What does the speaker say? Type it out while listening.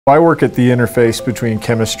I work at the interface between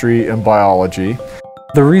chemistry and biology.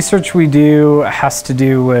 The research we do has to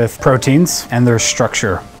do with proteins and their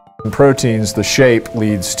structure. In proteins, the shape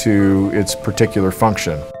leads to its particular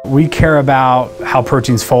function. We care about how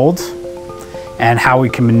proteins fold and how we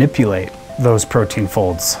can manipulate those protein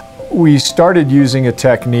folds. We started using a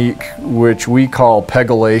technique which we call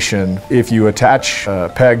pegylation. If you attach a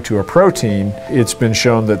peg to a protein, it's been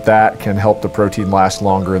shown that that can help the protein last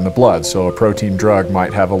longer in the blood. So a protein drug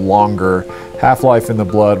might have a longer half-life in the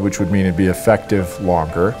blood, which would mean it'd be effective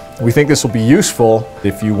longer. We think this will be useful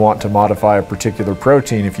if you want to modify a particular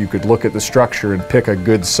protein. If you could look at the structure and pick a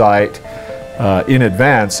good site in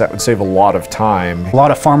advance, that would save a lot of time. A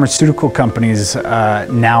lot of pharmaceutical companies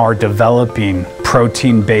now are developing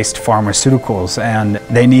protein-based pharmaceuticals, and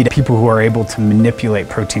they need people who are able to manipulate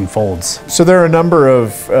protein folds. So there are a number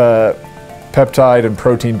of peptide and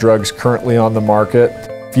protein drugs currently on the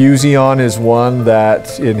market. Fusion is one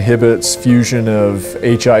that inhibits fusion of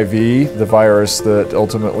HIV, the virus that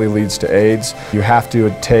ultimately leads to AIDS. You have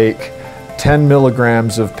to take 10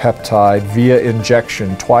 milligrams of peptide via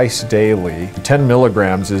injection twice daily. 10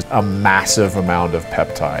 milligrams is a massive amount of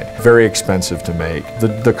peptide, very expensive to make.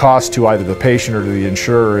 The cost to either the patient or to the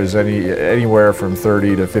insurer is anywhere from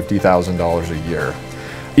 $30,000 to $50,000 a year.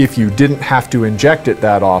 If you didn't have to inject it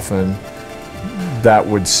that often, that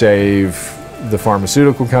would save the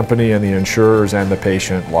pharmaceutical company and the insurers and the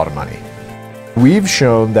patient a lot of money. We've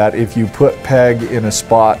shown that if you put PEG in a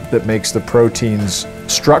spot that makes the protein's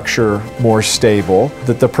structure more stable,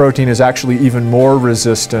 that the protein is actually even more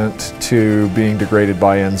resistant to being degraded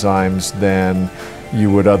by enzymes than you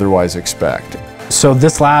would otherwise expect. So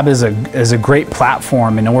this lab is a great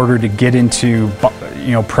platform in order to get into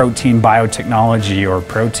protein biotechnology or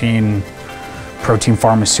protein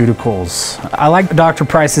pharmaceuticals. I like Dr.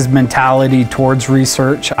 Price's mentality towards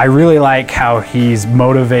research. I really like how he's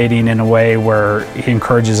motivating in a way where he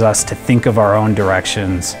encourages us to think of our own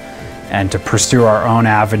directions and to pursue our own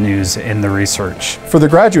avenues in the research. For the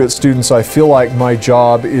graduate students, I feel like my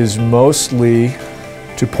job is mostly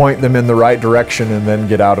to point them in the right direction and then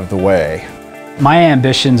get out of the way. My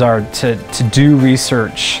ambitions are to do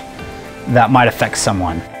research that might affect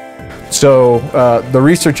someone. So the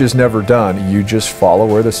research is never done. You just follow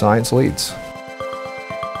where the science leads.